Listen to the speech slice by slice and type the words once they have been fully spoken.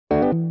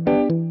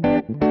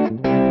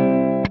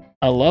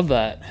I love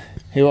that.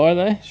 Who are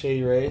they?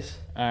 Shady Rays.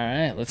 All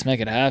right, let's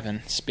make it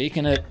happen.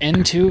 Speaking of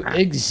into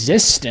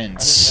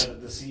existence.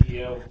 The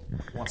CEO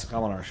wants to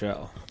come on our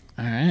show.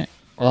 All right.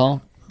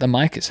 Well, the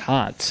mic is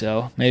hot,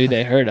 so maybe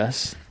they heard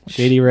us.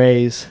 Shady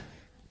Rays.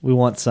 We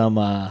want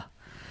some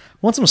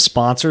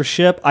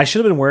sponsorship. I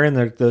should have been wearing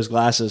those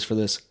glasses for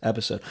this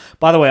episode.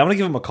 By the way, I'm going to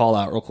give them a call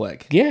out real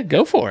quick. Yeah,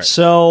 go for it.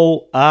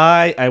 So we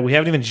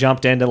haven't even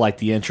jumped into like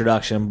the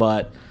introduction,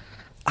 but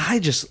I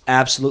just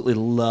absolutely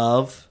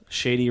love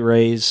Shady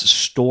Rays'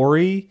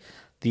 story,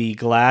 the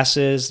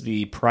glasses,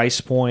 the price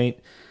point.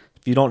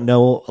 If you don't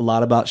know a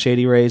lot about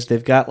Shady Rays,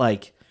 they've got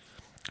like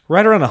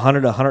right around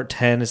 100 to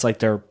 110 is like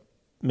their,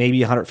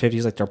 maybe 150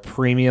 is like their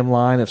premium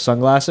line of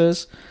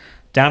sunglasses.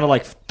 Down to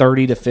like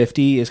 30 to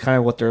 50 is kind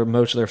of what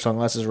most of their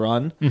sunglasses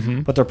run.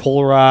 Mm-hmm. But they're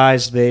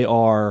polarized. They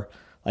are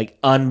like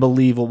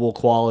unbelievable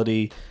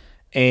quality.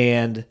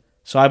 And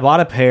so I bought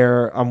a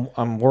pair.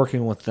 I'm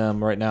working with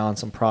them right now on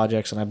some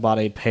projects, and I bought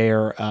a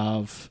pair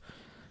of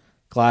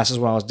glasses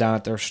when I was down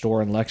at their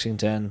store in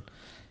Lexington.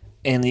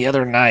 And the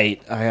other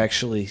night, I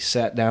actually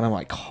sat down in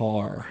my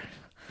car,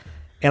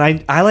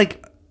 and I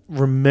like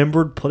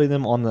remembered putting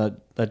them on the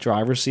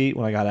driver's seat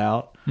when I got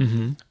out.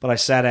 Mm-hmm. But I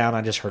sat down, and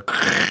I just heard.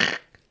 I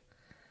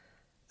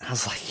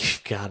was like,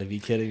 "You've got to be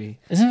kidding me!"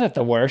 Isn't that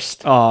the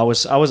worst? Oh, I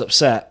was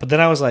upset, but then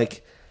I was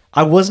like,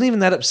 I wasn't even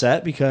that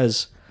upset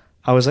because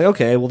I was like,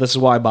 okay, well, this is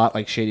why I bought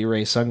like Shady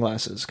Rays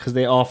sunglasses, because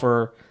they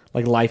offer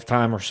like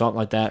lifetime or something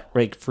like that,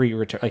 like free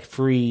return, like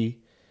free.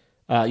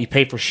 You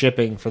pay for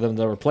shipping for them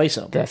to replace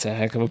them. That's a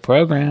heck of a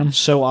program.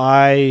 So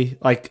I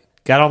like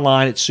got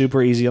online. It's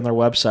super easy on their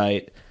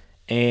website,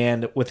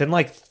 and within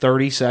like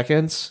 30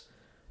 seconds,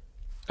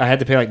 I had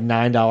to pay like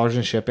 $9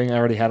 in shipping. I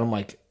already had them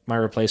like my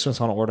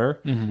replacements on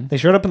order. Mm-hmm. They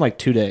showed up in like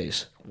 2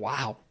 days.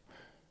 Wow,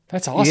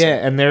 that's awesome.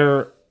 Yeah, and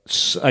they're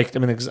like, I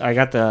mean, I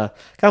got a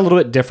little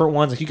bit different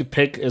ones. Like you could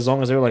pick as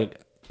long as they're like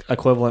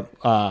equivalent.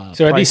 So are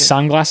pricing. These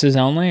sunglasses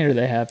only, or do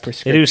they have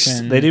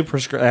prescription? They do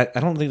I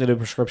don't think they do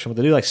prescription, but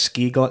they do like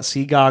sea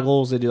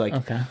goggles. They do like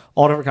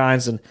all different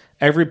kinds, and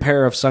every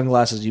pair of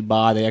sunglasses you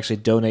buy, they actually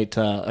donate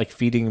to like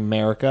Feeding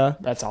America.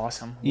 That's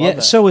awesome. Love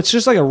it. So it's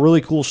just like a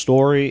really cool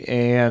story,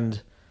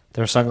 and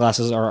their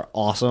sunglasses are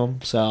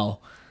awesome. So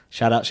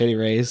shout out Shady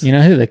Rays. You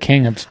know who the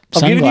king of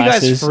sunglasses? I'm giving you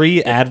guys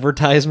free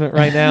advertisement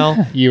right now.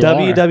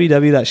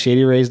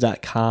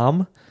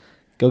 www.shadyrays.com.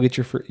 Go get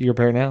your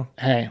pair now.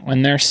 Hey,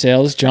 when their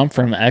sales jump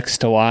from X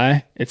to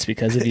Y, it's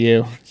because of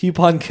you.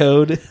 Coupon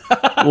code.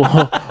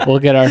 we'll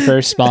get our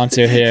first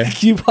sponsor here.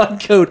 Coupon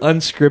code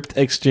unscript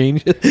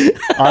exchange.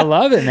 I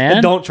love it, man.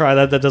 And don't try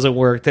that. That doesn't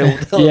work.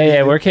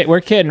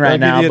 We're kidding right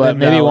now, but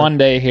maybe one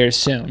day here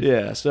soon.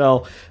 Yeah.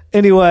 So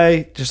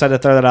anyway, just had to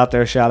throw that out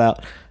there. Shout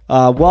out.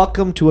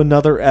 Welcome to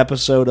another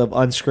episode of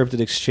Unscripted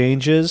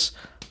Exchanges.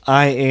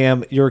 I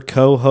am your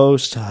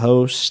co-host,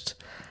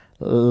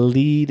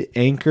 lead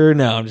anchor.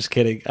 No, I'm just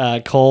kidding.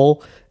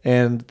 Cole,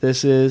 and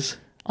this is...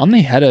 I'm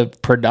the head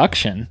of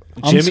production.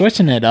 Jimmy, I'm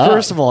switching it up.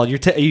 First of all, are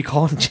you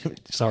calling Jimmy?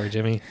 Sorry,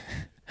 Jimmy.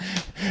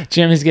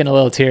 Jimmy's getting a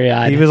little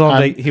teary-eyed. He was on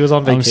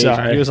vacation. I'm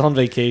sorry. He was on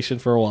vacation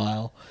for a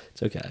while.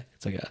 It's okay.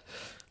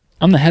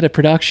 I'm the head of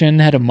production,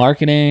 head of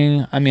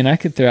marketing. I mean, I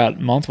could throw out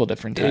multiple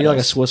different titles. You're like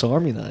a Swiss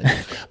Army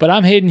knife. But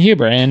I'm Hayden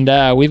Huber,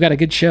 and we've got a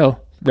good show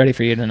ready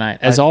for you tonight,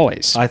 as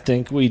always. I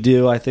think we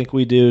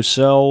do.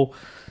 So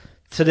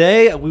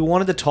today we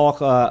wanted to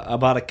talk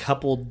about a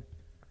couple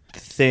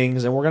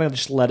things, and we're going to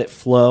just let it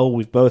flow.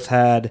 We've both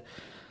had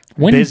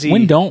busy...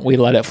 When don't we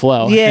let it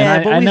flow? Yeah,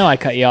 and I know I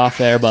cut you off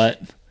there, but...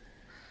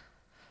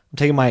 I'm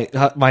taking my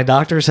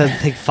doctor said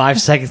take 5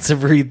 seconds to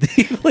breathe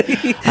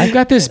deeply. I've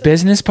got this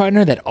business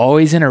partner that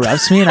always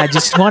interrupts me, and I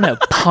just want to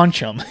punch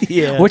him.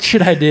 Yeah. What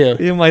should I do?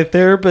 Yeah, my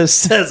therapist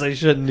says I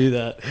shouldn't do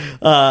that.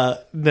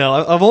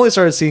 No, I've only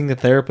started seeing a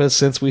therapist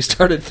since we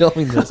started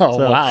filming this. Oh,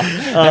 so, wow.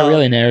 That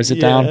really narrows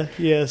it down.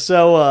 Yeah.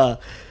 So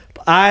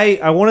I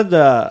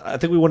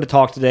think we wanted to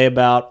talk today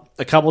about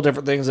a couple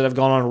different things that have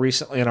gone on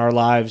recently in our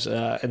lives,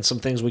 and some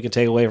things we can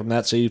take away from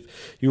that. So you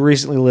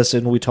recently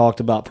listened. We talked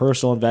about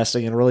personal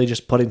investing and really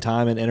just putting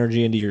time and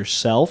energy into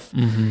yourself.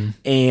 Mm-hmm.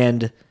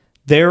 And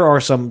there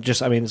are some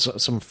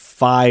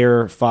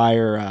fire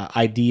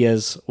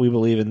ideas we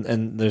believe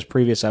in those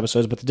previous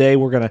episodes. But today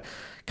we're going to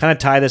kind of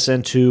tie this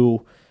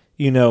into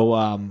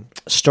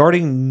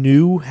starting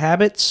new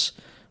habits,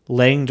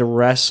 laying to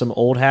rest some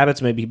old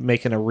habits, maybe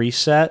making a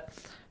reset,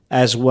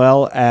 as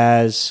well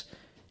as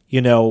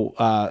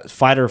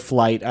fight or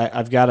flight.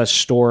 I've got a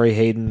story,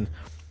 Hayden,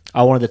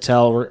 I wanted to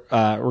tell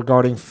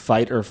regarding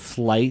fight or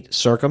flight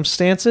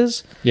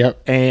circumstances.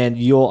 Yep. And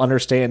you'll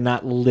understand,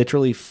 not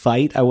literally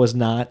fight. I was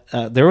not.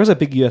 There was a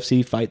big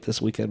UFC fight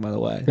this weekend, by the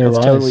way. There was.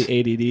 Totally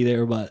ADD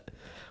there, but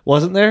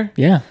wasn't there?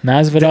 Yeah.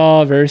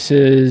 Masvidal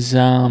versus,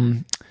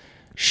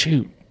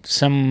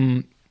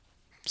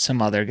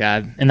 some other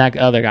guy, and that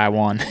other guy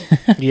won.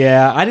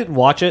 Yeah, I didn't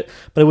watch it,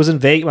 but it was in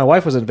Vegas. My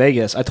wife was in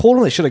Vegas. I told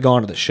them they should have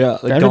gone to the show.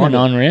 That would have been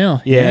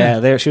unreal.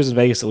 Yeah, she was in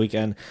Vegas the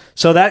weekend.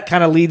 So that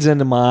kind of leads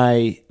into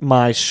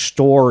my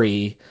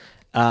story,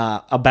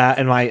 about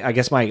and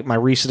my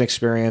recent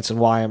experience and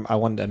why I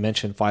wanted to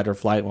mention fight or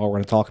flight while we're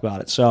going to talk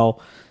about it.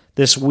 So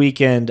this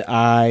weekend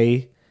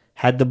I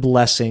had the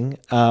blessing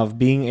of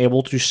being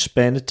able to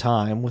spend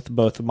time with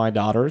both of my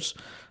daughters,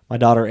 my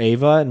daughter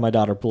Ava and my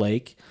daughter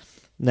Blake.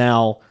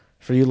 Now,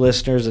 for you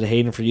listeners at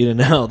Hayden, for you to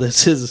know,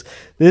 this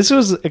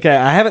was okay.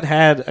 I haven't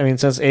had,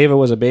 since Ava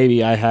was a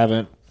baby, I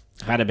haven't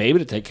had a baby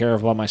to take care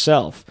of by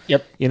myself.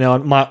 Yep.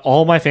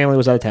 All my family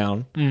was out of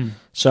town.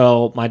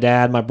 So my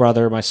dad, my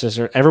brother, my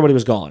sister, everybody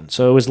was gone.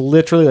 So it was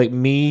literally like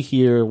me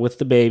here with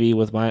the baby,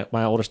 with my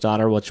oldest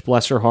daughter, which,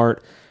 bless her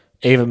heart,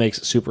 Ava makes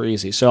it super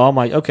easy. So I'm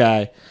like,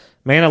 okay,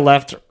 man, I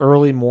left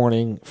early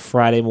morning,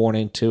 Friday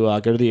morning to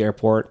go to the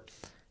airport,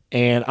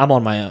 and I'm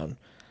on my own.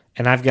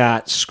 And I've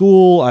got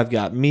school, I've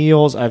got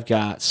meals, I've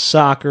got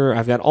soccer,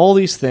 I've got all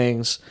these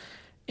things,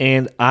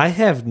 and I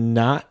have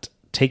not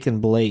taken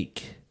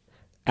Blake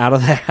out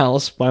of the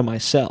house by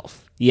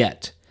myself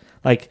yet.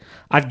 Like,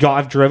 I've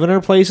driven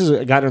her places,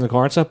 got her in the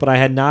car and stuff, but I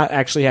had not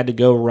actually had to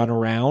go run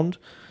around.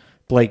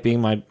 Blake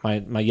being my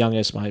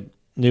youngest, my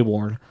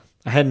newborn,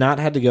 I had not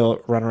had to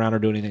go run around or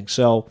do anything.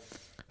 So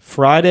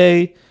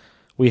Friday,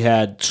 we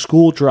had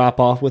school drop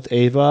off with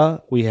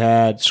Ava. We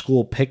had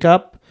school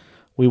pickup.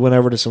 We went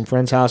over to some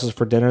friends' houses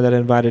for dinner that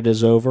invited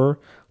us over.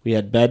 We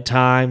had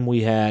bedtime.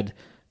 We had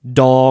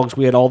dogs.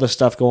 We had all this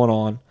stuff going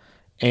on,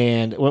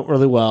 and it went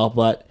really well,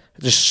 but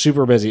just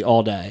super busy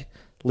all day.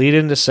 Lead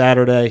into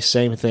Saturday,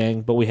 same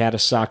thing, but we had a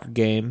soccer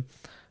game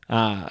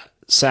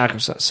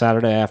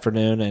Saturday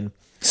afternoon. And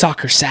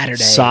Soccer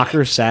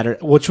Saturday,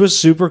 which was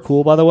super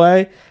cool, by the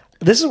way.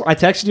 I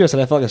texted you, I said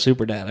I felt like a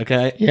super dad,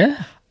 okay?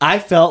 Yeah. I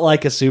felt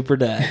like a super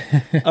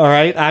dad. All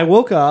right? I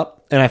woke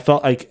up, and I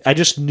felt like I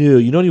just knew.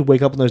 You know when you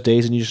wake up on those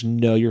days and you just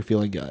know you're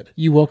feeling good?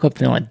 You woke up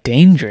feeling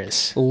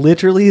dangerous.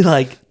 Literally,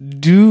 like,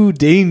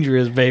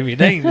 dangerous, baby,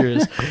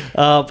 dangerous.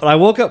 But I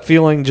woke up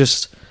feeling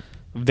just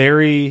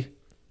very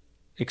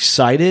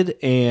excited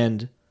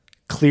and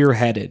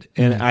clear-headed.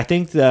 And I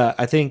think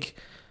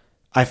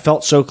I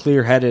felt so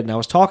clear-headed, and I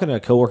was talking to a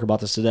coworker about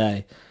this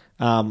today.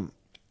 I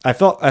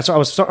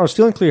was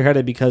feeling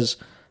clear-headed because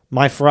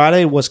my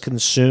Friday was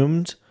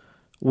consumed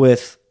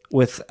with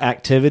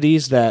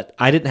activities that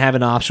I didn't have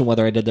an option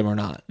whether I did them or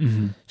not.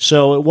 Mm-hmm.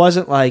 So it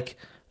wasn't like,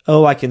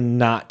 oh, I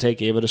cannot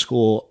take Ava to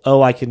school.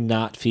 Oh, I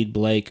cannot feed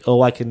Blake.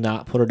 Oh, I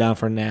cannot put her down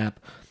for a nap.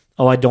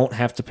 Oh, I don't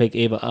have to pick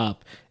Ava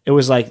up. It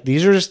was like,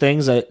 these are just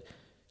things that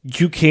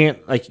you can't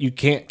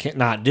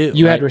not do.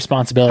 You had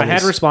responsibilities. I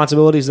had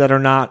responsibilities that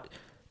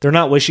they're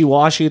not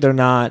wishy-washy. They're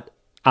not,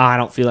 I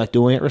don't feel like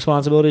doing it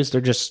responsibilities.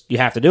 They're just, you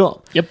have to do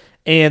them. Yep.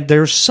 And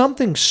there's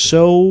something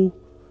so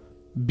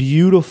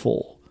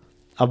beautiful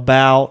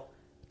about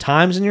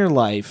times in your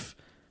life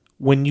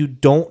when you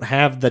don't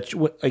have that,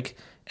 like,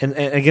 and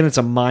again, it's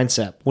a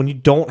mindset. When you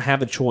don't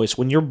have a choice,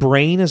 when your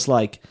brain is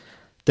like,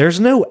 there's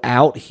no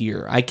out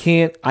here. I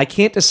can't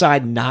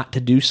decide not to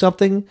do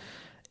something.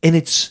 And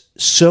it's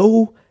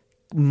so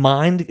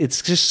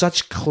it's just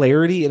such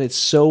clarity, and it's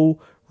so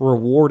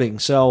rewarding.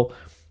 So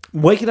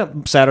waking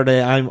up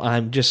Saturday,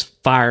 I'm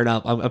just fired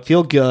up. I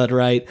feel good,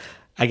 right?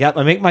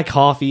 I make my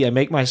coffee, I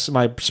make my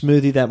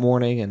smoothie that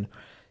morning, and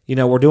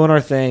we're doing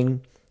our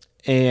thing,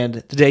 and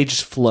the day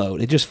just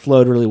flowed. It just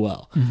flowed really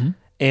well. Mm-hmm.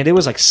 And it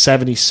was like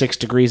 76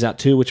 degrees out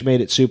too, which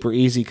made it super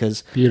easy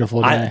because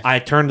beautiful day. I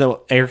turned the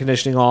air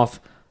conditioning off,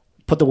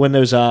 put the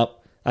windows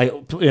up. I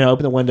opened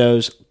the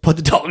windows, put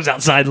the dogs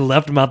outside, and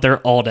left them out there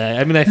all day.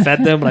 I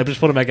fed them, but I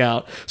just put them back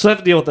out. So I have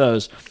to deal with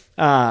those.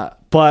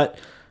 But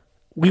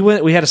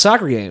we had a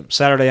soccer game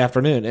Saturday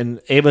afternoon,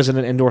 and Ava's in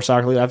an indoor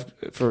soccer league.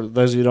 For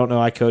those of you who don't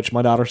know, I coach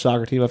my daughter's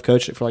soccer team. I've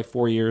coached it for like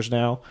 4 years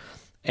now.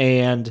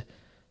 And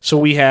so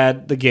we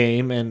had the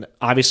game, and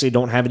obviously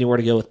don't have anywhere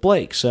to go with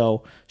Blake.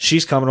 So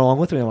she's coming along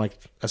with me. I'm like,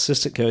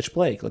 assistant coach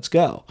Blake, let's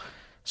go.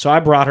 So I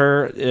brought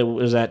her. It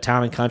was at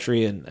Town and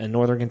Country in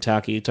northern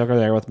Kentucky. Took her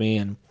there with me,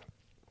 and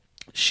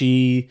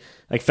she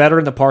fed her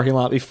in the parking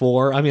lot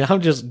before.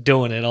 I'm just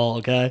doing it all,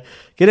 okay?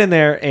 Get in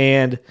there,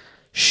 and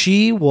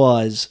she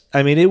was,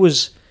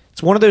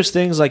 it's one of those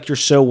things like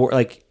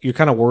you're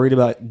kind of worried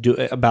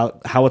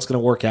about how it's going to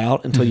work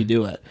out until you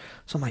do it.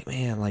 So I'm like,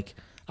 man,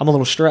 I'm a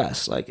little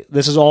stressed.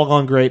 This has all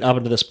gone great up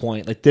until this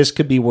point. This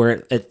could be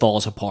where it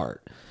falls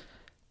apart.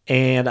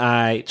 And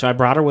so I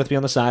brought her with me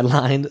on the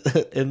sideline,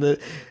 and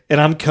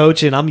I'm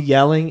coaching, I'm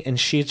yelling, and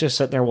she's just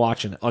sitting there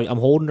watching it. I'm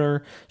holding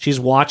her, she's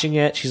watching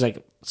it, she's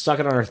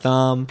stuck it on her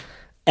thumb.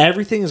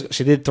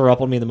 She did throw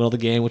up on me in the middle of the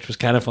game, which was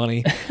kind of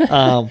funny.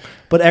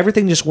 But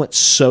everything just went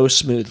so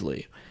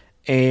smoothly.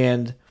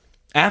 And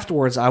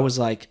afterwards, I was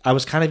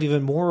kind of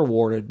even more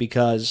rewarded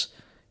because,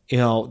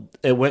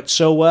 it went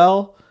so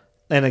well.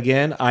 And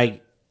again,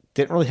 I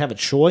didn't really have a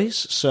choice,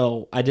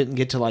 so I didn't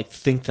get to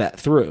think that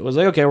through. It was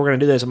like, okay, we're going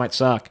to do this. It might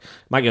suck. It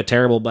might go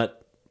terrible,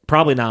 but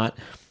probably not.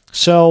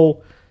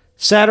 So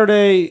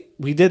Saturday,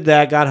 we did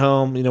that, got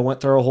home,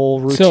 went through a whole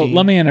routine. So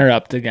let me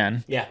interrupt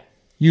again. Yeah.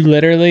 You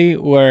literally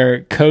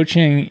were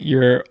coaching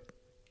your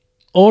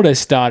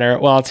oldest daughter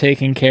while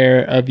taking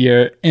care of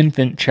your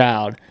infant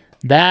child.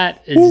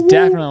 That is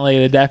definitely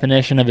the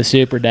definition of a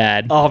super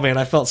dad. Oh man,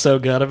 I felt so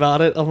good about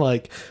it. I'm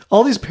like,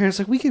 all these parents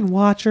like, we can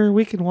watch her.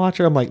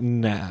 I'm like,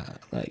 nah.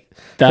 Like,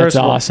 that's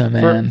awesome,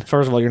 man.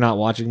 First of all, you're not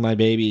watching my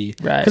baby,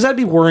 right? Because I'd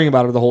be worrying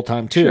about her the whole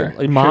time too. Sure.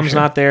 Like, mom's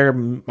not there.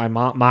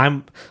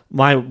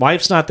 My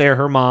wife's not there.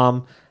 Her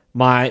mom,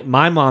 my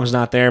mom's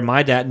not there.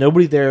 My dad,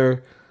 nobody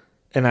there.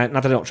 And not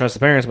that I don't trust the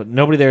parents, but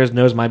nobody there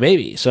knows my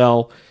baby.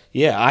 So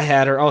yeah, I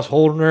had her. I was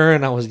holding her,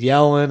 and I was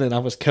yelling, and I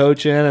was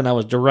coaching, and I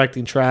was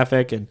directing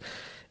traffic, and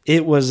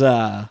it was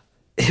awesome.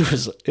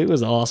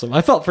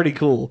 I felt pretty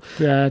cool.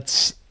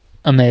 That's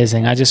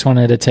amazing. I just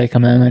wanted to take a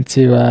moment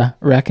to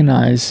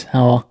recognize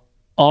how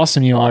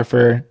awesome you are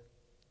for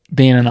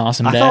being an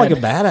awesome dad. I felt like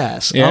a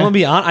badass. Yeah. I'm gonna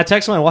be honest. I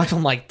texted my wife.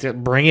 I'm like,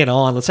 bring it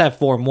on. Let's have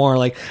 4 more.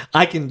 Like,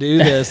 I can do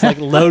this. Like,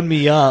 load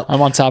me up.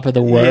 I'm on top of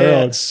the world.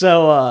 Yeah.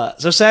 So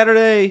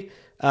Saturday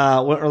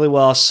went really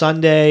well.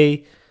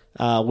 Sunday,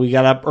 we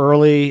got up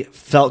early.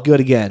 Felt good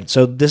again.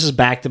 So this is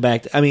back to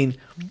back. I mean,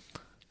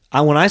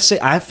 when I say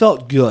I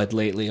felt good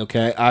lately,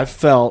 okay, I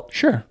felt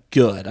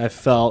good. I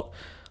felt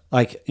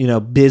like,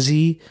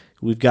 busy.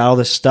 We've got all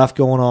this stuff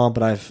going on,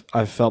 but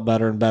I've felt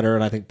better and better,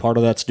 and I think part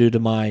of that's due to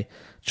my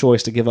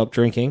choice to give up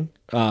drinking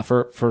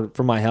for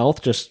my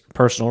health, just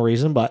personal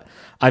reason. But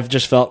I've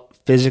just felt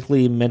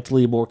physically,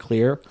 mentally more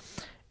clear.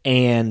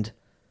 And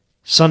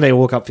Sunday, I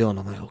woke up feeling,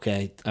 I'm like,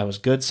 okay, I was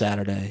good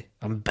Saturday.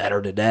 I'm better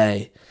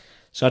today.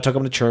 So I took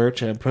him to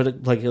church and put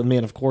it like me,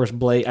 and of course,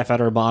 Blake. I fed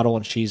her a bottle,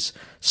 and she's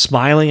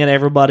smiling at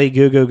everybody,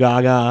 goo goo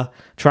gaga,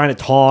 trying to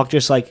talk,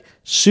 just like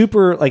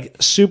super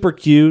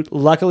cute.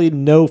 Luckily,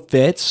 no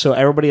fits, so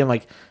everybody in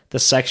like the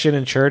section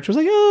in church was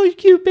like, "Oh, you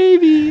cute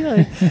baby."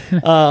 Like,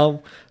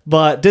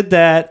 but did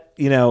that,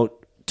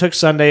 took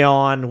Sunday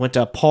on, went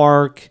to a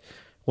park,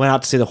 went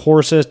out to see the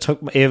horses,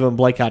 took Ava and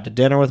Blake out to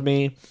dinner with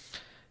me.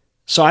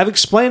 So I've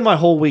explained my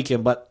whole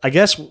weekend, but I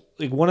guess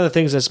like one of the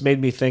things that's made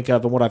me think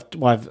of, and what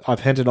I've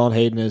hinted on,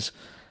 Hayden, is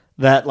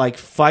that like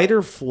fight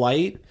or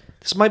flight.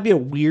 This might be a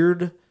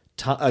weird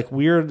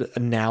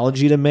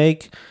analogy to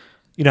make.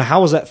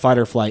 How is that fight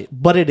or flight?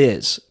 But it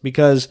is,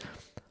 because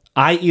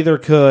I either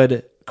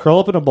could curl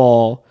up in a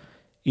ball,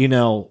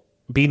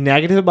 be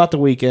negative about the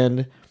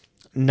weekend,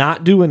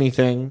 not do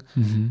anything,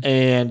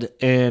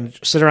 and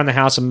sit around the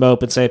house and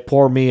mope and say,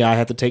 "Poor me, I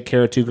have to take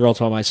care of 2 girls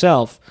by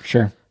myself."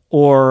 Sure.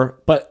 Or,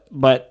 but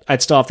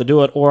I'd still have to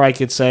do it. Or I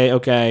could say,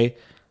 okay,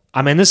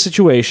 I'm in this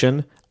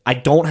situation. I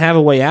don't have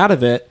a way out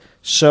of it.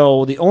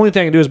 So the only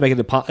thing I can do is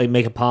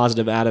make a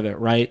positive out of it,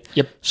 right?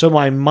 Yep. So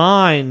my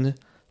mind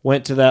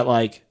went to that,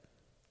 like,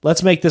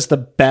 let's make this the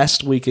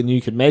best weekend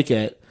you can make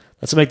it.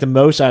 Let's make the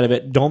most out of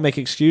it. Don't make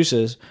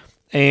excuses.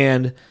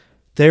 And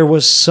there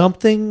was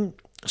something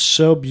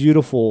so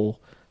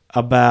beautiful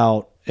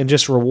about, and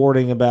just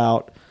rewarding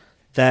about,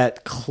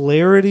 that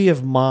clarity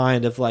of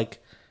mind of like,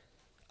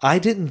 I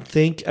didn't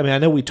think, I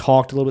know we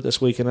talked a little bit this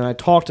weekend, and I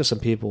talked to some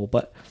people,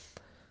 but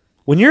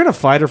when you're in a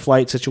fight or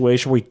flight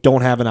situation where you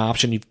don't have an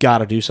option, you've got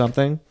to do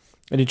something,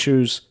 and you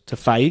choose to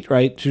fight,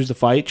 right? Choose to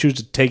fight, choose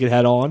to take it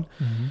head on.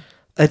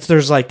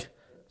 There's like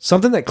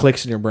something that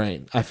clicks in your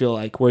brain, I feel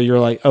like, where you're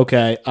like,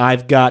 okay,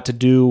 I've got to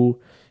do,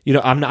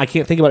 I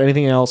can't think about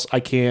anything else. I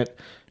can't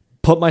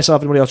put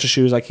myself in anybody else's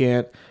shoes. I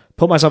can't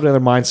put myself in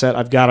another mindset.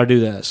 I've got to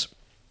do this.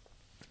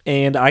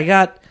 And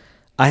I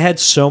had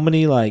so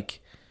many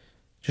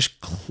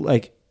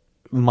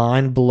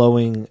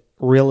mind-blowing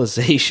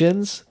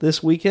realizations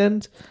this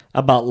weekend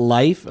about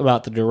life,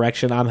 about the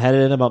direction I'm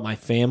headed in, about my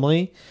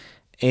family,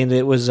 and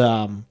it was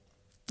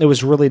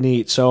really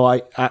neat. So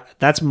I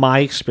that's my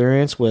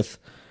experience with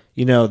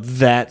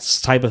that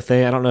type of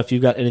thing. I don't know if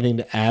you've got anything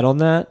to add on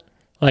that,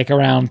 like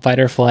around fight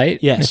or flight.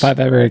 Yes, if I've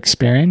ever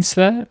experienced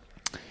that.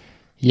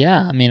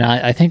 Yeah,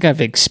 I think I've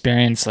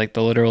experienced like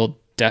the literal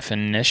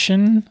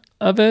definition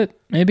of it.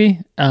 Maybe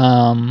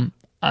I've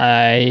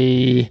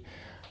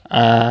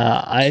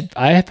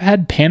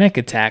had panic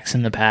attacks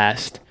in the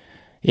past.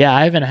 Yeah,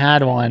 I haven't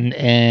had one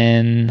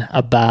in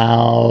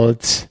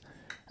about,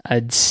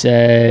 I'd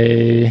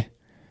say,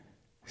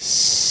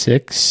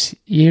 6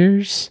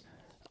 years.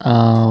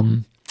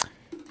 And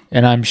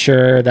I'm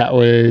sure that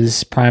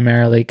was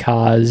primarily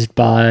caused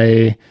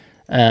by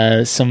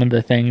some of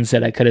the things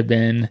that I could have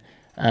been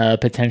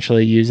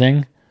potentially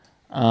using.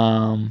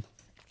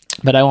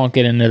 But I won't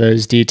get into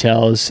those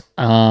details.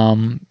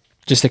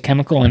 Just a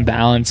chemical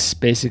imbalance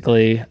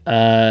basically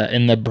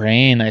in the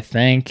brain, I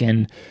think,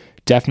 and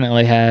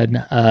definitely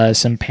had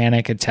some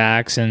panic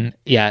attacks. And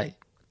yeah,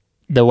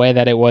 the way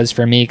that it was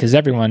for me, because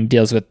everyone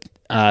deals with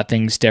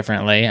things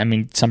differently.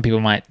 Some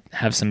people might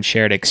have some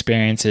shared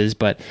experiences,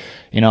 but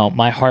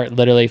my heart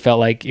literally felt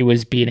like it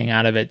was beating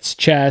out of its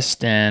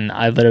chest, and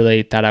I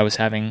literally thought I was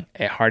having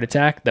a heart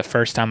attack the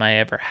first time I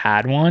ever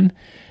had one.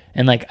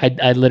 And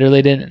I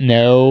literally didn't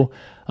know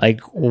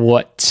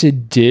what to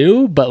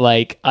do, but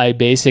I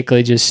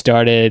basically just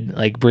started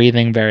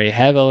breathing very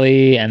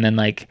heavily, and then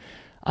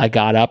I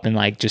got up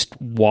and just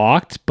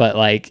walked, but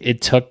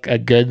it took a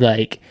good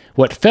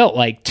what felt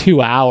like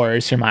 2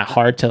 hours for my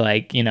heart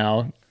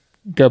to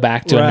go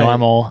back to a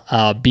normal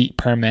beat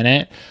per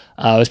minute.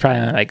 It was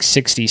probably only like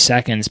 60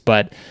 seconds,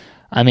 but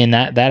I mean,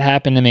 that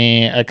happened to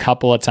me a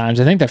couple of times.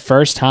 I think the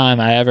first time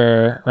I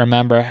ever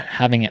remember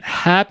having it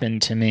happen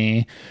to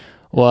me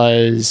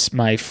was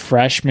my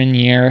freshman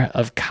year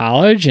of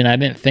college, and I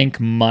didn't think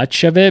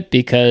much of it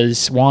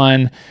because,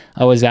 one,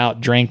 I was out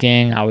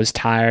drinking, I was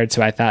tired,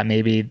 so I thought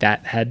maybe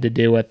that had to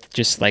do with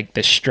just like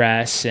the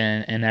stress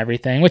and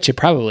everything, which it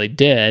probably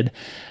did.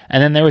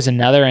 And then there was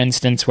another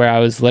instance where I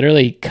was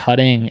literally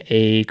cutting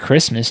a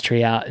Christmas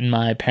tree out in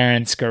my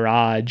parents'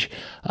 garage,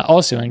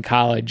 also in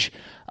college.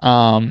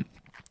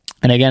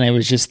 And again, it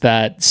was just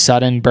that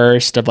sudden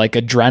burst of like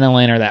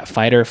adrenaline or that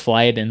fight or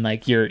flight, and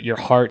like your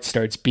heart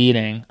starts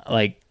beating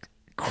like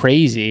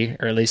crazy,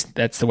 or at least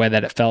that's the way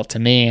that it felt to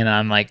me. And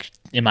I'm like,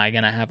 am I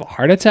gonna have a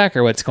heart attack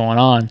or what's going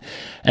on?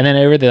 And then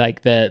over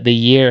the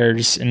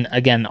years, and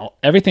again,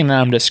 everything that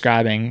I'm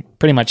describing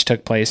pretty much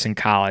took place in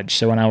college.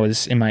 So when I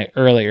was in my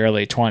early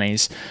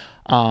 20s,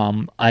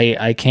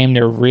 I came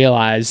to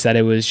realize that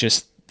it was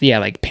just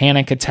like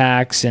panic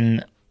attacks,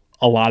 and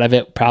a lot of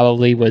it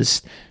probably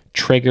was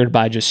triggered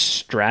by just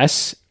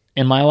stress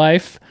in my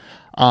life,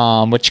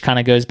 which kind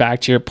of goes back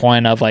to your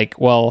point of like,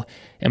 well,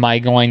 am I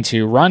going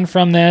to run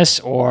from this,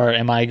 or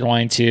am I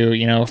going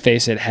to,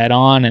 face it head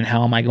on, and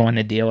how am I going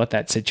to deal with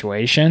that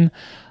situation?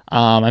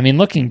 I mean,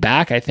 looking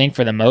back, I think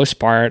for the most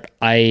part,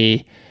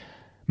 my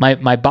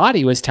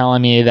body was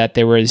telling me that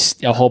there was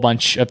a whole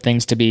bunch of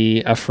things to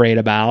be afraid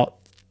about,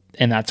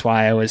 and that's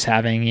why I was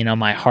having,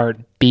 my heart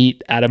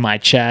beat out of my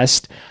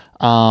chest.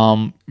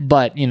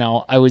 But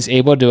I was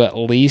able to at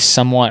least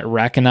somewhat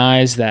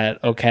recognize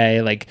that,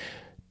 okay, like,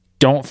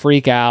 don't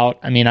freak out.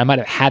 I mean, I might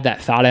have had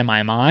that thought in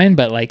my mind,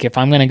 but like, if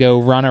I'm going to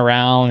go run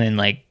around and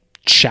like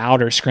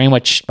shout or scream,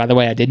 which by the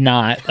way, I did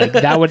not, like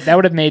that would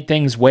have made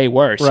things way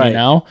worse, right.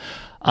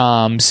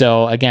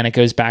 So again, it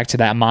goes back to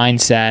that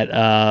mindset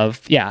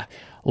of,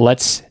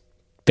 let's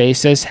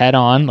face this head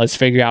on. Let's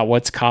figure out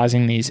what's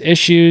causing these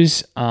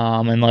issues.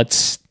 And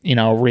let's,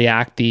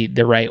 react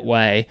the right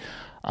way.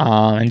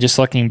 And just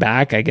looking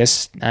back, I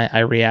guess I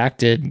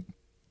reacted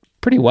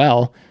pretty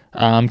well,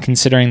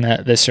 considering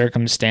the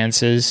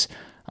circumstances.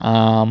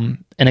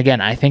 And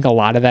again, I think a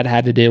lot of that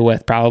had to do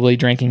with probably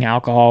drinking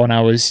alcohol when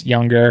I was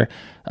younger,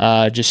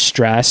 just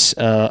stress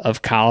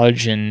of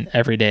college and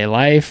everyday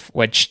life,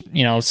 which,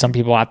 some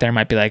people out there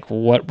might be like,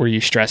 what were you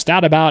stressed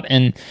out about?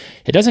 And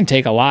it doesn't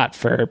take a lot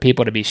for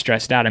people to be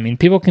stressed out. I mean,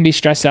 people can be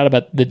stressed out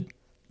about the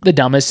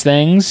dumbest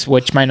things,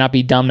 which might not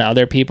be dumb to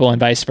other people, and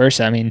vice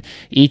versa. I mean,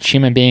 each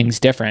human being's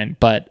different.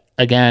 But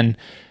again,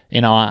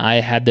 I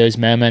had those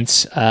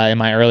moments in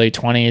my early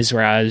 20s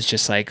where I was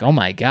just like, oh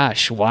my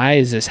gosh, why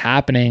is this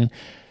happening?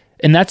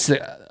 And that's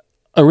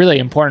a really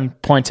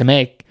important point to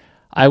make.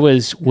 I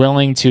was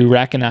willing to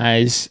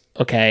recognize,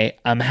 okay,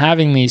 I'm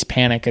having these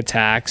panic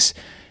attacks.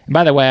 And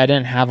by the way, I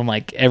didn't have them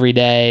like every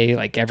day,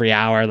 like every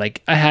hour.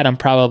 Like I had them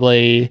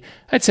probably,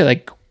 I'd say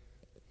like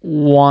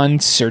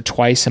once or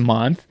twice a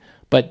month.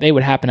 But they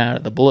would happen out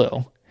of the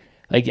blue.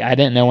 Like I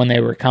didn't know when they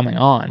were coming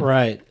on.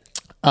 Right.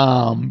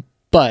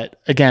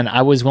 But again,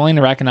 I was willing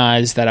to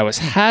recognize that I was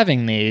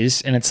having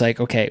these, and it's like,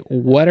 okay,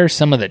 what are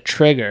some of the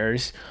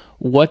triggers?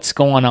 What's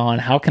going on?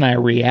 How can I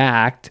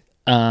react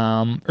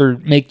or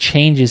make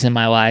changes in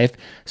my life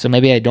so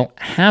maybe I don't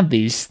have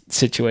these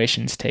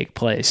situations take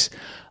place?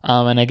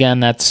 And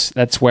again,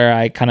 that's where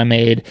I kind of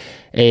made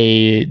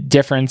a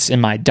difference in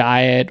my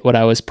diet, what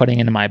I was putting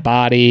into my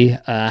body,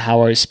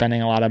 how I was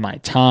spending a lot of my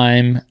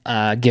time,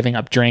 giving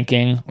up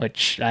drinking,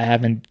 which I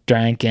haven't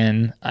drank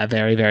in a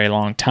very, very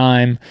long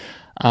time.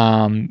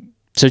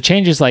 So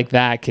changes like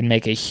that can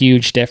make a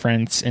huge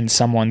difference in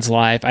someone's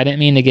life. I didn't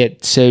mean to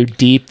get so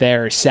deep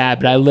there or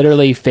sad, but I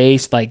literally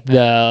faced like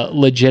the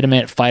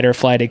legitimate fight or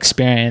flight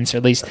experience, or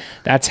at least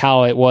that's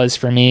how it was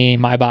for me,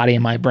 my body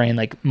and my brain.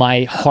 Like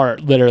my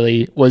heart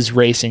literally was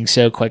racing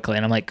so quickly,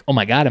 and I'm like, oh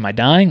my God, am I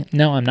dying?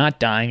 No, I'm not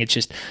dying. It's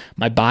just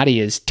my body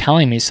is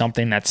telling me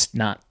something that's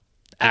not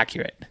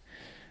accurate.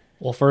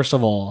 Well, first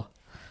of all,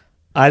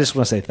 I just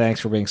want to say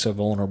thanks for being so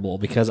vulnerable,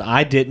 because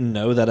I didn't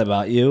know that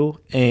about you,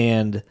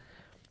 and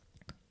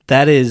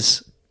that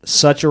is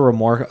such a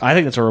I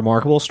think it's a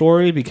remarkable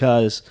story,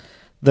 because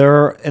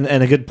and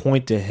a good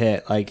point to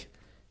hit. Like,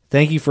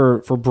 thank you for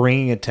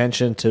bringing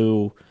attention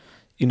to,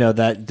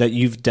 that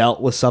you've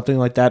dealt with something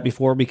like that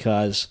before,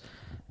 because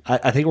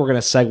I think we're going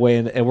to segue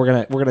in, and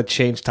we're going to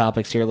change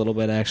topics here a little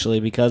bit,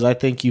 actually, because I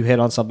think you hit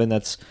on something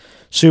that's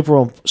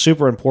super,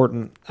 super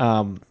important,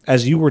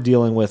 as you were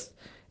dealing with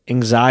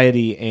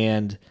anxiety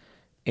and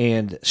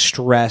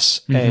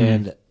stress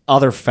and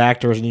other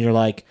factors, and you're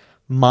like,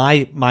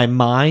 my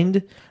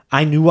mind,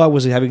 I knew I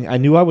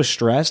was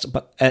stressed,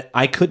 but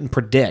I couldn't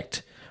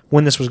predict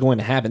when this was going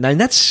to happen. And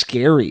that's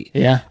scary.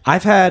 Yeah.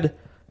 I've had,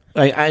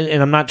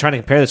 and I'm not trying to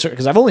compare this,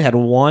 because I've only had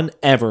one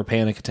ever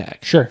panic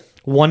attack. Sure.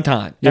 One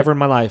time ever in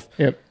my life.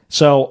 Yep.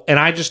 So, and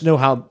I just know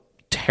how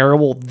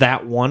terrible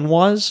that one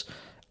was.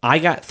 I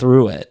got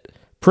through it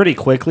pretty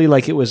quickly.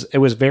 Like it was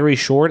very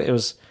short. It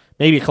was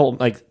maybe a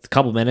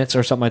couple minutes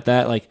or something like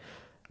that.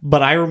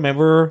 But I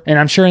remember, and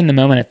I'm sure in the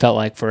moment it felt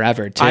like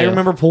forever too. I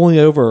remember pulling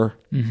over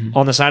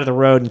on the side of the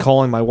road and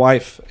calling my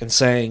wife and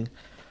saying,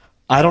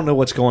 I don't know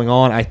what's going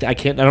on. I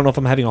don't know if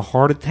I'm having a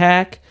heart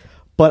attack,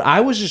 but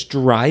I was just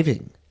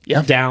driving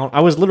down.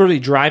 I was literally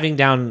driving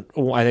down,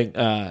 I think,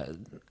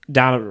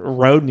 down a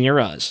road near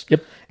us.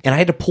 Yep. And I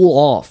had to pull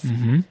off.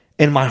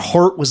 And my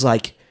heart was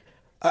like,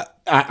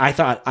 I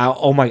thought,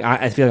 oh my,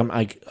 I feel like I'm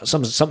like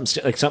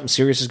something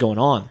serious is going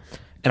on.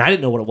 And I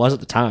didn't know what it was at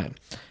the time.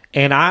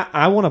 And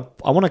I want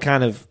to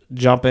kind of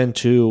jump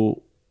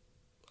into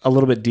a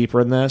little bit deeper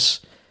in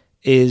this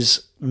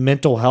is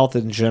mental health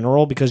in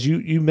general, because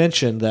you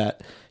mentioned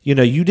that,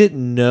 you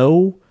didn't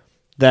know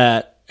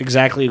that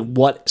exactly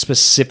what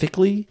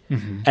specifically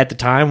at the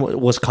time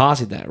was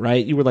causing that,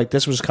 right? You were like,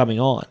 this was coming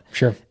on.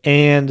 Sure.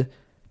 And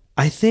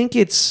I think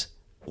it's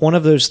one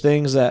of those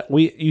things that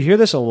you hear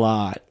this a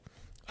lot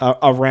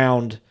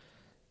around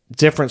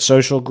different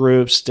social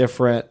groups,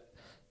 different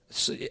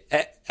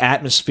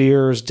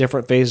atmospheres,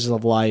 different phases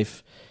of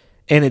life.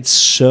 And it's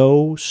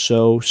so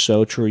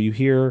true. You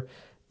hear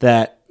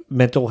that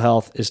mental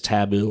health is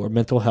taboo, or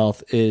mental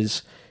health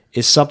is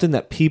something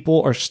that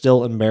people are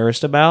still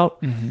embarrassed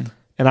about. And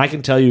I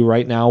can tell you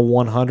right now,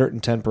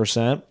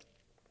 110%,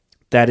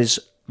 that is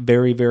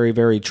very, very,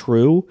 very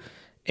true.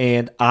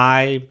 And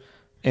I'm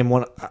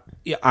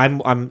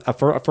a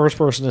first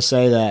person to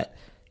say that,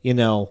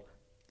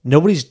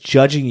 nobody's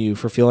judging you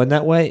for feeling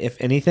that way. If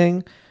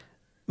anything,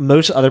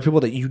 most other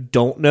people that you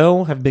don't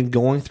know have been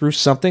going through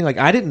something. Like,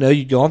 I didn't know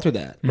you'd gone through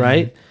that,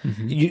 right?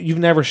 You've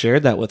never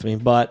shared that with me,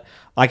 but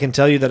I can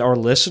tell you that our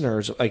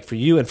listeners, like for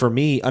you and for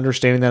me,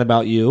 understanding that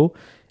about you,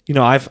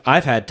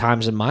 I've had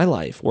times in my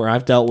life where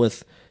I've dealt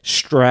with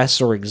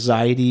stress or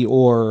anxiety,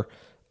 or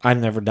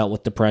I've never dealt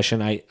with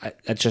depression.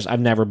 I've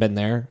never been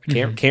there.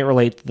 Can't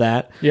relate to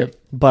that. Yep.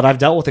 But I've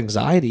dealt with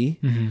anxiety.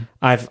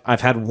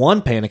 I've had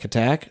one panic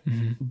attack.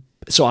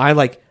 So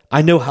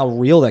I know how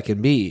real that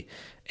can be.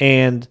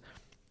 And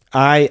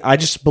I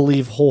just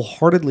believe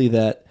wholeheartedly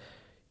that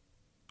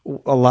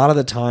a lot of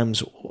the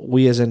times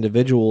we as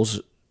individuals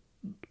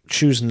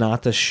choose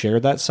not to share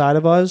that side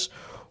of us,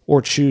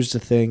 or choose to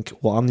think,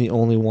 well, I'm the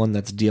only one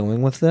that's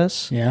dealing with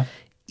this. Yeah.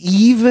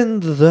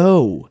 Even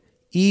though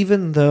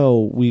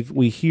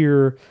we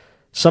hear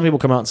some people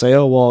come out and say,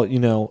 oh,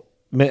 well,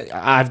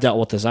 I've dealt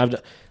with this.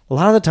 A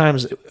lot of the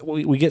times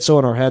we get so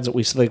in our heads that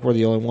we think we're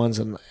the only ones,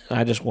 and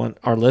I just want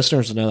our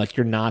listeners to know, like,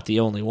 you're not the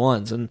only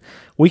ones. And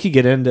we could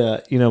get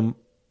into,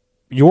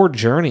 your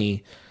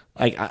journey.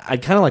 Like,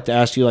 I'd kind of like to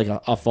ask you like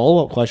a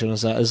follow-up question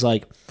is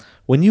like,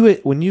 when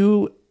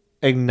you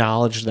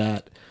acknowledge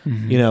that,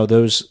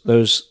 those,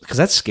 because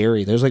that's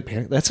scary. There's like,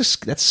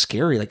 that's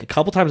scary. Like, a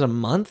couple times a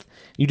month,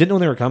 you didn't know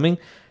they were coming.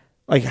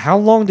 Like, how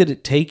long did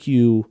it take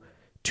you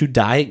to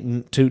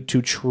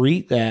to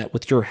treat that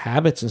with your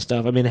habits and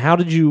stuff? I mean, how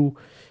did you,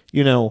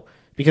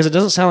 because it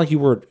doesn't sound like you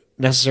were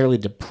necessarily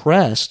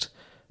depressed,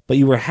 but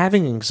you were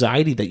having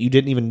anxiety that you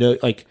didn't even know,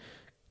 like,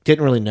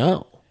 didn't really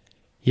know.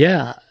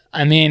 Yeah.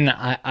 I mean,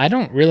 I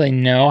don't really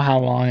know how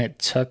long it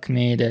took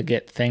me to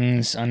get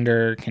things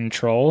under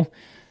control.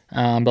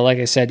 But like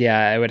I said,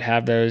 yeah, I would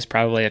have those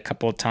probably a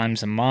couple of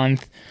times a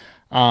month.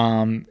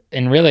 And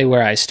really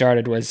where I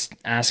started was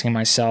asking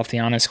myself the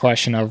honest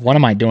question of, what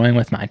am I doing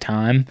with my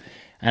time?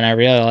 And I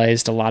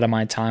realized a lot of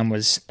my time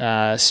was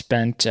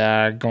spent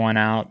going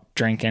out,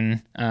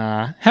 drinking,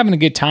 having a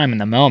good time in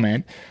the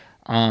moment.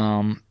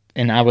 And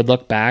I would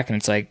look back and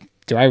it's like,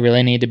 do I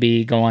really need to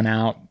be going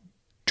out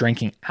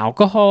drinking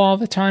alcohol all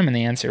the time? And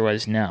the answer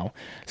was no.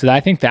 So I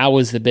think that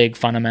was the big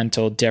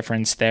fundamental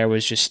difference there,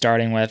 was just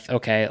starting with,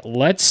 okay,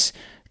 let's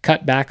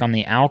cut back on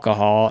the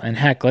alcohol, and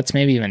heck, let's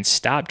maybe even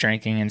stop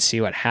drinking and see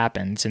what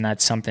happens. And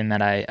that's something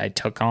that I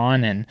took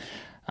on, and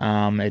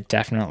it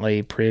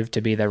definitely proved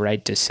to be the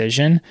right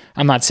decision.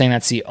 I'm not saying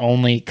that's the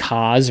only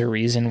cause or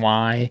reason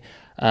why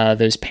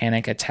those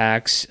panic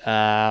attacks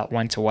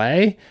went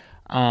away.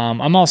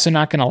 I'm also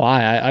not going to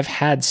lie. I've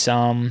had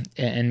some,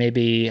 and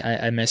maybe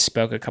I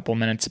misspoke a couple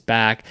minutes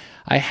back.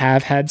 I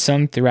have had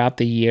some throughout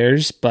the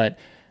years, but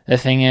the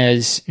thing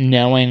is,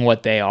 knowing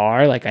what they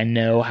are, like, I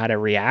know how to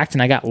react.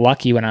 And I got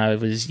lucky when I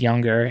was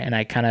younger, and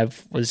I kind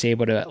of was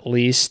able to at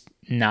least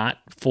not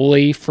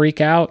fully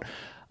freak out.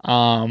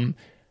 And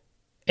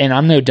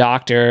I'm no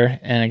doctor.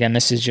 And again,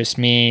 this is just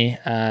me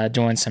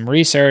doing some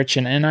research.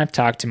 And I've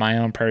talked to my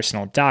own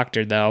personal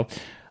doctor, though.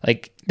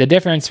 Like, the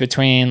difference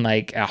between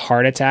like a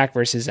heart attack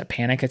versus a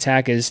panic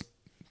attack is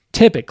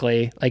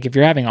typically, like, if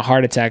you're having a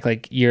heart attack,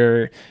 like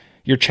your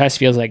chest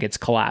feels like it's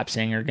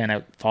collapsing, you're going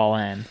to fall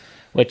in,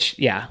 which,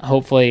 yeah,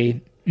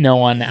 hopefully no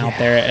one out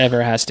there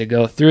ever has to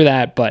go through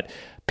that. But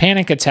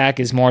panic attack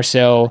is more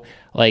so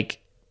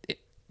like,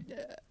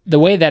 the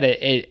way that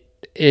it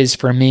is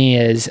for me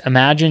is,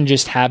 imagine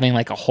just having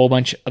like a whole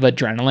bunch of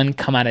adrenaline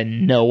come out of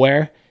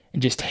nowhere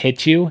and just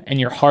hit you,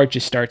 and your heart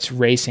just starts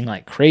racing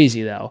like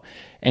crazy though.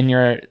 And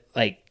you're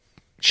like,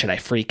 should I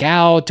freak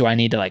out? Do I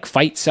need to like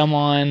fight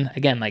someone?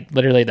 Again, like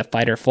literally the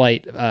fight or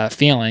flight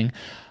feeling.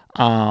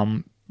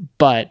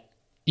 But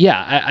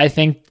yeah, I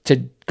think,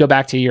 to go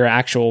back to your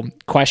actual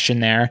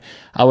question there,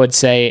 I would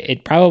say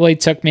it probably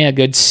took me a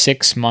good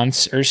 6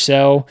 months or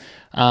so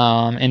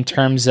in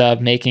terms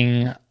of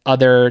making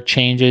other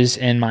changes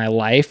in my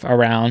life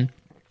around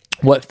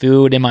what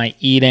food am I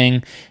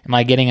eating? Am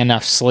I getting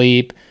enough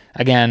sleep?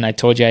 Again, I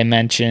told you I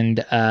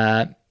mentioned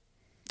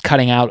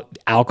cutting out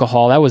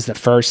alcohol. That was the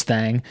first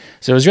thing.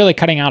 So it was really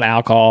cutting out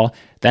alcohol.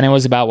 Then it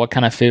was about what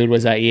kind of food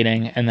was I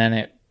eating, and then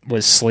it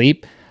was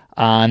sleep.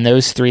 And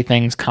those three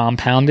things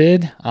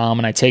compounded,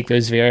 and I take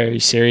those very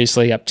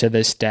seriously up to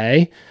this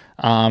day.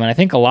 And I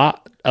think a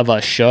lot of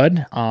us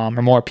should, or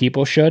more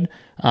people should,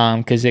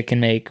 because it can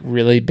make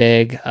really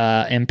big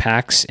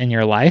impacts in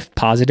your life,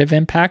 positive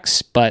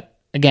impacts. But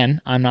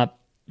again, I'm not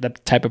the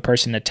type of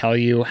person to tell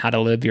you how to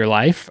live your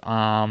life.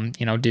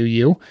 Do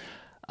you?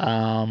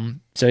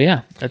 So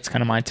yeah, that's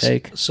kind of my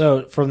take.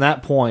 So from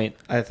that point,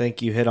 I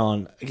think you hit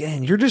on,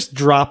 again, you're just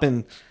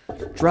dropping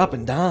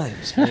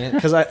dimes, man.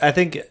 Because I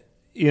think,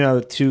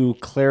 to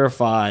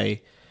clarify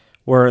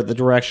where the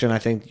direction I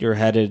think you're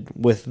headed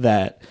with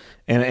that,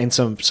 and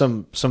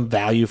some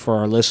value for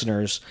our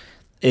listeners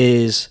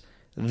is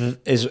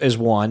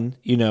one,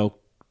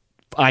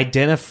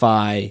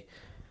 identify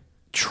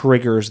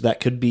triggers that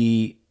could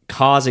be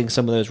causing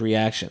some of those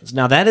reactions.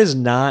 Now, that is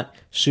not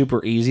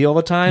super easy all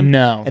the time.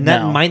 No. And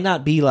that might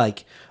not be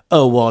like,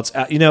 oh, well, it's,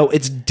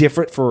 it's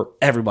different for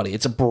everybody.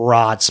 It's a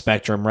broad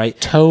spectrum, right?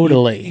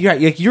 Totally.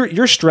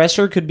 Your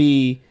stressor could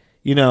be,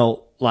 I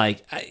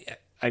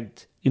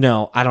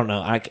don't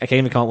know. I can't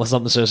even come up with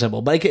something so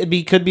simple, but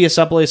it could be as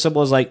simple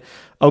as like,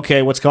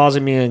 okay, what's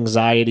causing me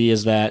anxiety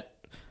is that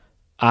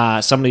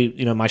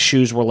somebody, my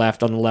shoes were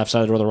left on the left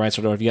side of the door, the right side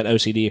of the door. If you got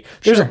OCD,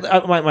 Sure.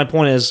 My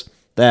point is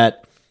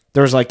that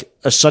there's like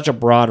such a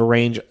broad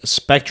range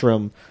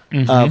spectrum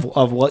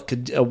of what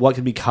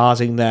could be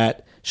causing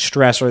that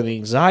stress or the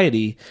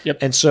anxiety. Yep.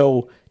 And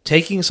so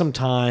taking some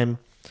time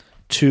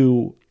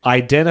to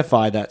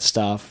identify that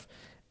stuff,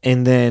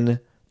 and then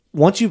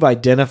once you've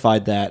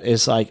identified that,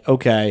 it's like,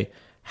 okay,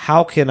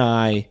 how can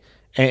I,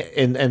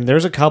 and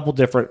there's a couple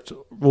different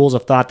rules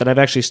of thought that I've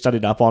actually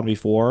studied up on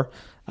before.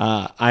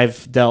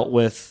 I've dealt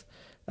with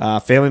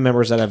family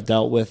members that have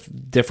dealt with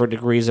different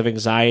degrees of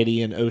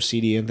anxiety and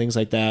OCD and things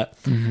like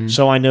that. Mm-hmm.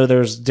 So I know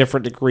there's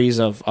different degrees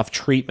of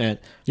treatment.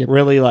 Yep.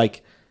 Really,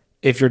 like,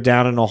 if you're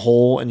down in a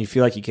hole and you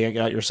feel like you can't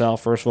get out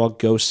yourself, first of all,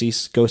 go see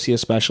a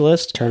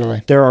specialist.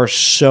 Totally. There are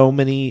so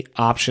many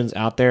options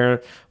out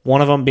there.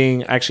 One of them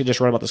being, I actually just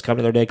read about this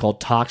company the other day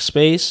called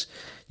Talkspace.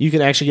 You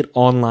can actually get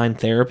online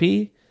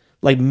therapy,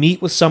 like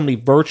meet with somebody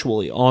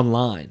virtually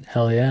online.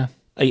 Hell yeah.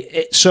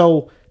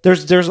 So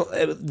there's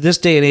this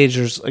day and age,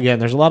 there's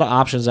a lot of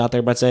options out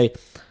there, but say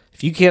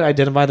if you can't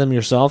identify them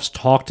yourselves,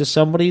 talk to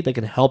somebody that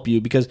can help you,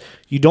 because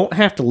you don't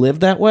have to live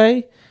that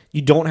way.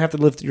 You don't have to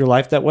live your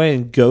life that way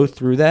and go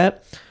through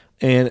that.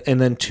 And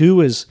then two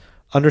is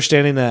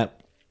understanding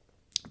that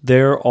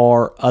there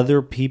are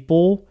other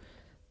people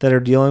that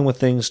are dealing with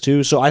things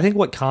too. So I think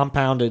what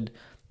compounded,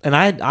 and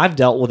I've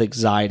dealt with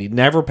anxiety,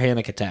 never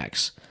panic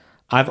attacks.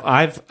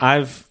 I've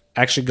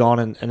actually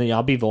gone and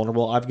I'll be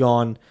vulnerable. I've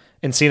gone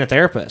and seen a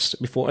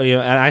therapist before,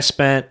 and I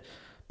spent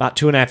about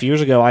 2.5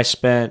 years ago, I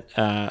spent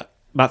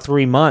about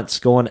 3 months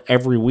going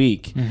every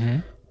week.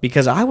 Mm-hmm.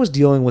 Because I was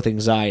dealing with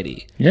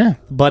anxiety. Yeah.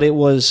 But it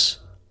was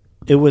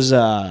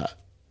anxiety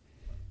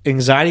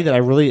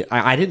that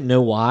I didn't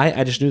know why.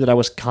 I just knew that I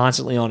was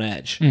constantly on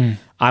edge. Mm.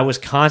 I was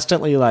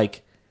constantly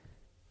like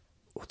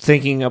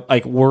thinking of,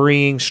 like,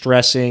 worrying,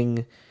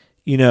 stressing,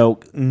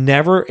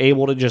 never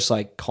able to just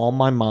like calm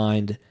my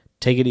mind,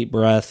 take a deep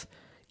breath.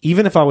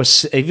 Even if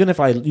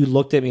you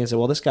looked at me and said,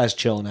 well, this guy's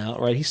chilling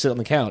out, right? He's sitting on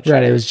the couch.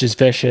 Right. It was just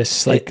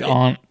vicious,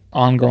 ongoing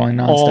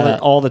nonstop.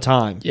 All the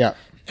time. Yeah.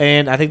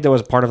 And I think that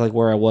was part of like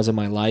where I was in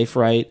my life,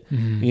 right?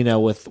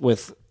 Mm-hmm.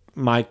 With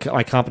my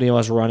company I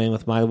was running,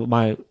 with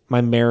my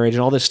marriage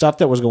and all this stuff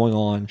that was going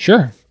on.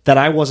 Sure. But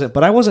I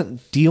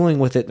wasn't dealing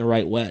with it in the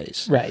right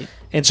ways. Right.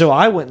 And so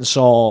I went and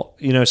saw,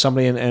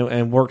 somebody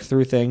and worked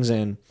through things,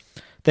 and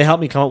they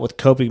helped me come up with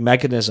coping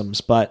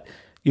mechanisms. But,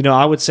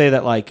 I would say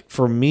that, like,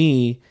 for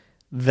me,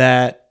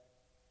 that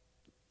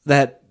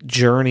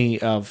journey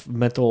of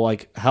mental,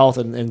 like, health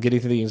and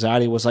getting through the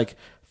anxiety was like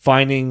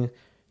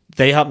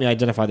they helped me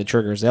identify the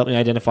triggers. They helped me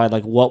identify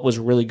like what was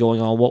really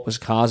going on, what was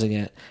causing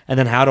it, and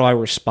then how do I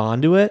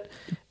respond to it.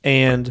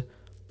 And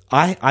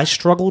I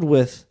struggled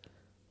with,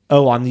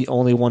 I'm the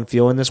only one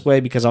feeling this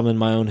way because I'm in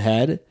my own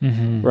head,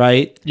 mm-hmm.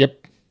 right?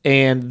 Yep.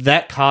 And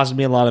that caused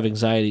me a lot of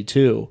anxiety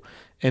too.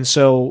 And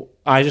so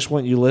I just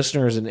want you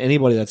listeners and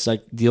anybody that's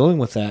like dealing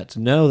with that to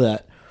know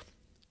that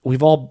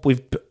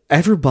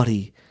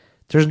everybody,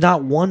 there's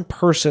not one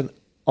person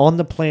on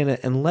the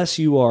planet, unless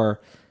you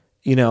are,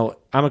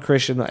 I'm a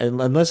Christian,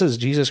 unless it's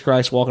Jesus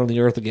Christ walking on the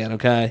earth again,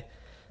 okay?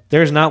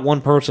 There's not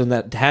one person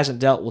that hasn't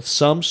dealt with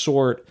some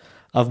sort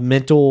of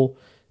mental,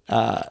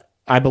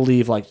 I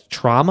believe, like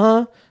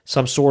trauma,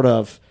 some sort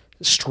of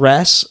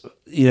stress,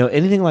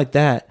 anything like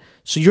that.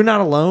 So you're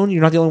not alone.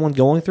 You're not the only one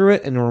going through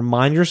it, and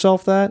remind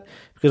yourself that.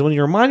 Because when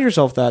you remind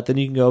yourself that, then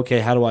you can go, okay,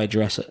 how do I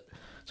address it?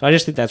 So I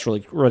just think that's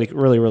really, really,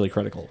 really, really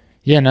critical.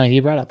 Yeah, no, he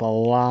brought up a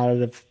lot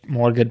of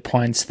more good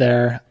points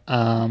there.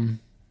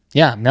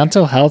 Yeah,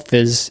 mental health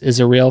is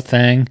a real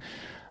thing.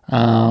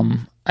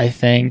 I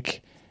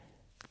think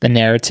the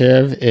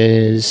narrative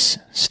is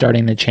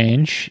starting to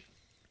change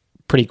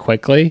pretty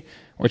quickly,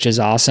 which is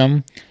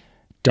awesome.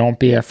 Don't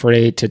be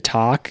afraid to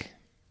talk,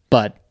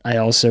 but I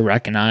also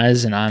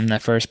recognize, and I'm the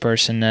first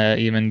person to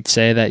even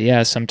say that,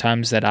 yeah,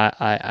 sometimes that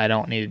I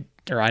don't need,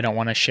 or I don't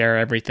want to share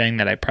everything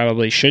that I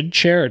probably should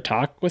share or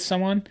talk with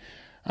someone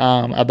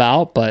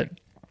about, but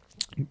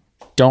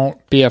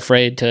don't be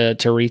afraid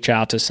to reach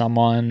out to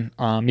someone,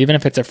 even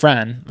if it's a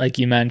friend, like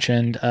you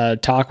mentioned.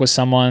 Talk with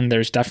someone.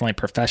 There's definitely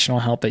professional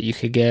help that you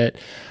could get.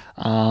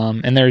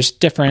 And there's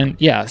different,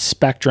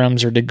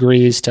 spectrums or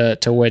degrees to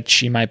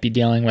which you might be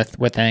dealing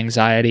with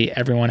anxiety.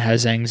 Everyone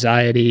has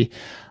anxiety.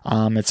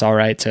 It's all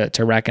right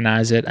to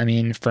recognize it. I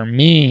mean, for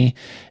me,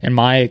 in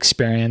my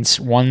experience,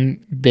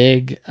 one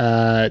big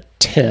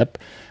tip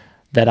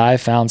that I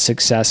found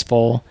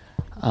successful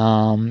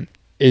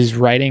is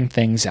writing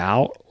things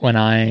out when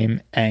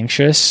I'm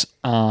anxious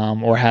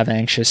or have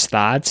anxious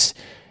thoughts.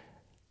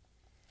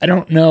 I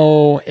don't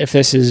know if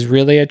this is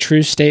really a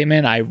true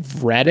statement.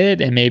 I've read it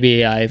and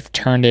maybe I've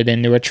turned it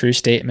into a true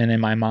statement in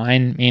my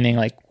mind, meaning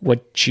like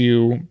what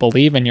you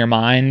believe in your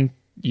mind,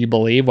 you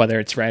believe, whether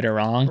it's right or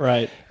wrong.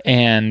 Right.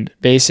 And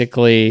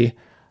basically,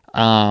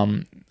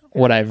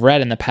 what I've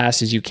read in the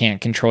past is you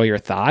can't control your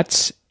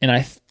thoughts. And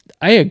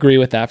I agree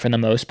with that for the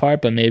most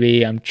part, but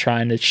maybe I'm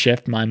trying to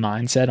shift my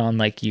mindset on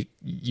like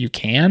you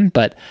can.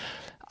 But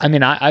I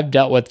mean, I've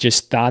dealt with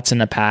just thoughts in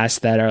the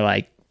past that are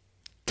like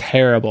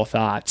terrible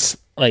thoughts.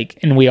 Like,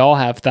 and we all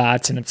have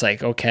thoughts, and it's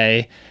like,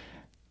 okay,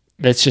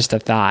 that's just a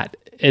thought.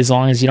 As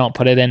long as you don't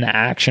put it into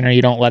action or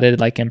you don't let it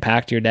like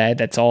impact your day,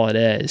 that's all it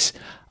is.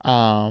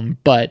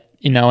 But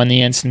in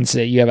the instance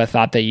that you have a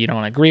thought that you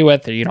don't agree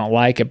with or you don't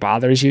like, it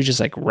bothers you, just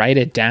like write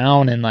it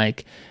down and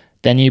like,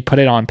 then you put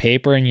it on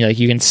paper and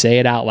you can say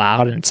it out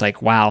loud, and it's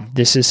like, wow,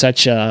 this is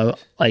such a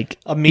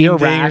mean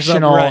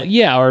irrational,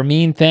 thing or a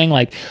mean thing.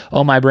 Like,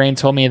 oh, my brain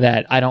told me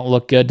that I don't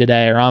look good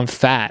today or I'm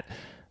fat.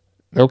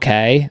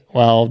 Okay,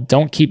 well,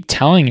 don't keep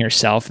telling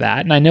yourself that.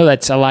 And I know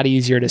that's a lot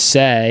easier to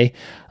say.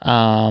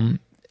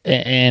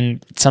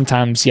 And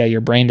sometimes,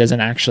 your brain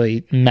doesn't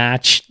actually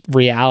match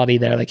reality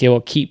there. Like, it will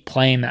keep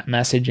playing that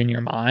message in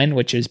your mind,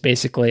 which is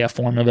basically a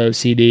form of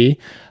OCD,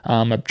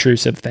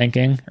 obtrusive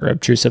thinking or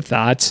obtrusive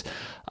thoughts.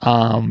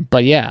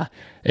 But yeah,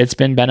 it's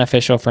been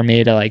beneficial for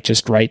me to like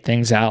just write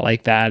things out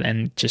like that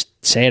and just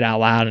say it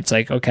out loud. It's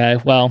like, okay,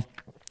 well,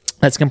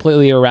 that's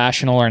completely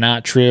irrational or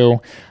not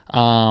true.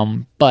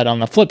 But on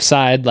the flip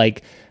side,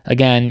 like,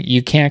 again,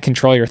 you can't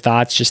control your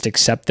thoughts. Just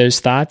accept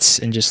those thoughts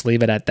and just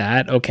leave it at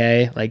that.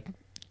 Okay. Like,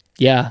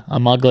 yeah,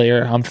 I'm ugly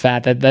or I'm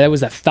fat. That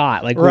was a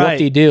thought. Like, right. What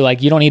do you do?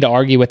 Like, you don't need to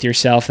argue with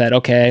yourself that,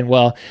 okay,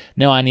 well,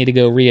 no, I need to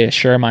go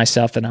reassure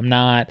myself that I'm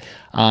not.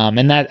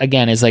 And that,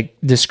 again, is like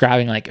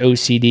describing like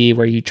OCD,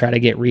 where you try to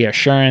get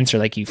reassurance or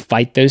like you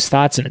fight those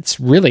thoughts, and it's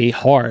really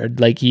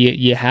hard. Like,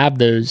 you have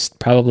those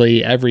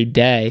probably every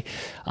day.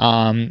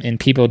 And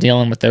people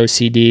dealing with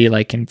OCD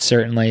like can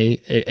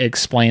certainly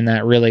explain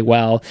that really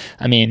well.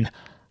 I mean,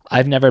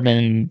 I've never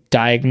been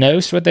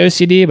diagnosed with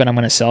OCD, but I'm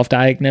going to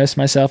self-diagnose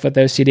myself with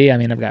OCD. I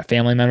mean, I've got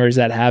family members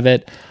that have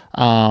it.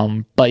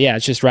 But yeah,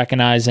 it's just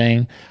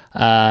recognizing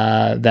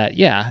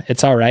that,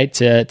 it's all right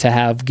to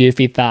have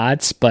goofy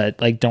thoughts,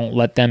 but like, don't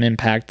let them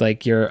impact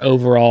like your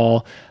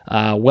overall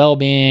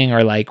well-being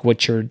or like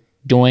what you're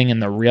doing in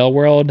the real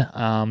world.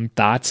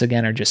 Thoughts,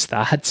 again, are just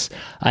thoughts.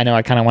 I know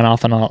I kind of went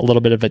off on a little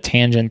bit of a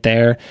tangent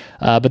there,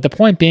 but the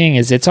point being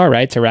is it's all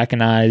right to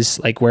recognize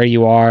like where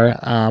you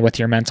are with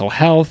your mental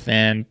health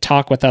and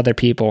talk with other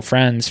people,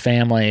 friends,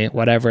 family,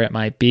 whatever it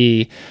might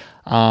be.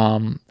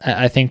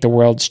 I think the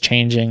world's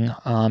changing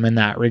in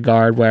that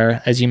regard,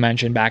 where, as you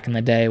mentioned, back in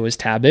the day it was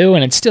taboo,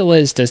 and it still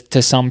is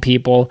to some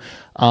people,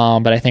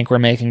 but I think we're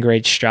making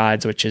great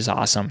strides, which is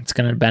awesome. It's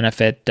going to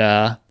benefit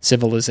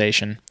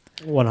civilization.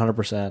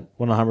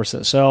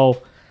 100%.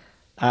 So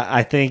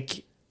I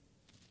think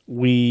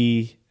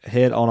we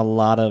hit on a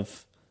lot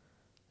of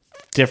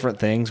different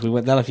things. We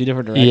went down a few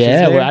different directions.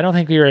 Yeah, there. Well, I don't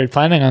think we were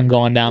planning on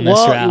going down this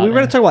route. We were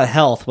going to talk about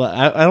health, but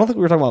I don't think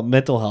we were talking about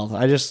mental health.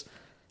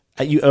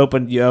 You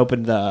opened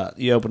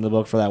the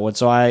book for that one.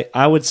 So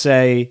I would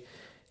say,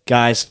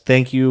 guys,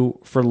 thank you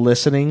for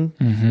listening.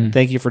 Mm-hmm.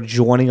 Thank you for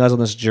joining us on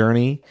this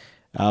journey.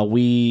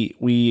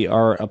 We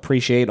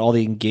appreciate all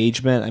the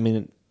engagement. I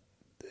mean,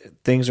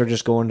 things are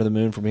just going to the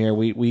moon from here.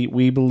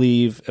 We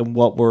believe in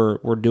what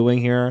we're doing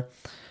here,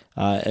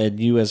 and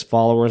you as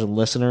followers and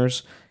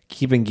listeners,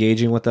 keep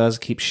engaging with us,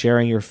 keep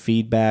sharing your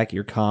feedback,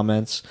 your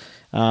comments,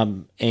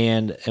 and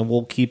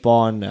we'll keep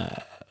on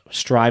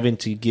striving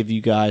to give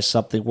you guys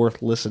something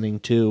worth listening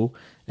to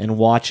and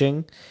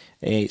watching.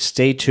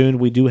 Stay tuned.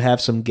 We do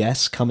have some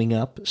guests coming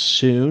up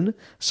soon.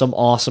 Some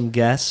awesome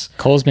guests.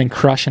 Cole's been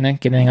crushing it,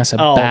 giving us a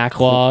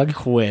backlog.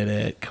 Quit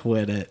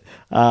it.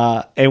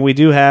 And we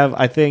do have,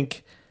 I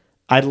think,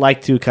 I'd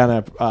like to kind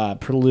of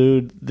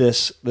prelude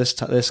this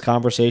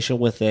conversation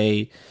with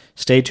a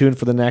stay tuned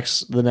for the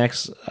next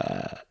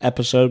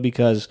episode,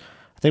 because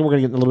I think we're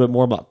going to get a little bit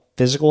more about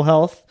physical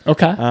health,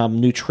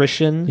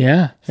 nutrition,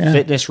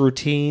 fitness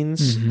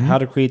routines, how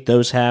to create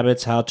those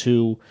habits, how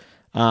to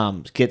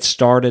get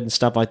started and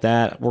stuff like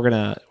that. We're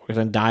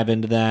gonna dive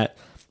into that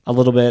a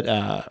little bit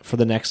for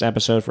the next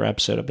episode, for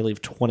episode I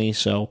believe 20.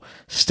 So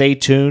stay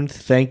tuned.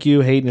 Thank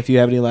you, Hayden. If you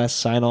have any last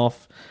sign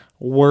off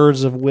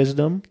words of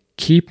wisdom.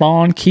 Keep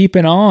on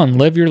keeping on.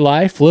 Live your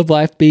life. Live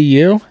life be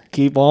you.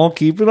 Keep on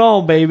keeping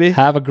on, baby.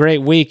 Have a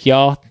great week,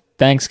 y'all.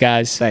 Thanks,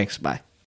 guys. Thanks. Bye.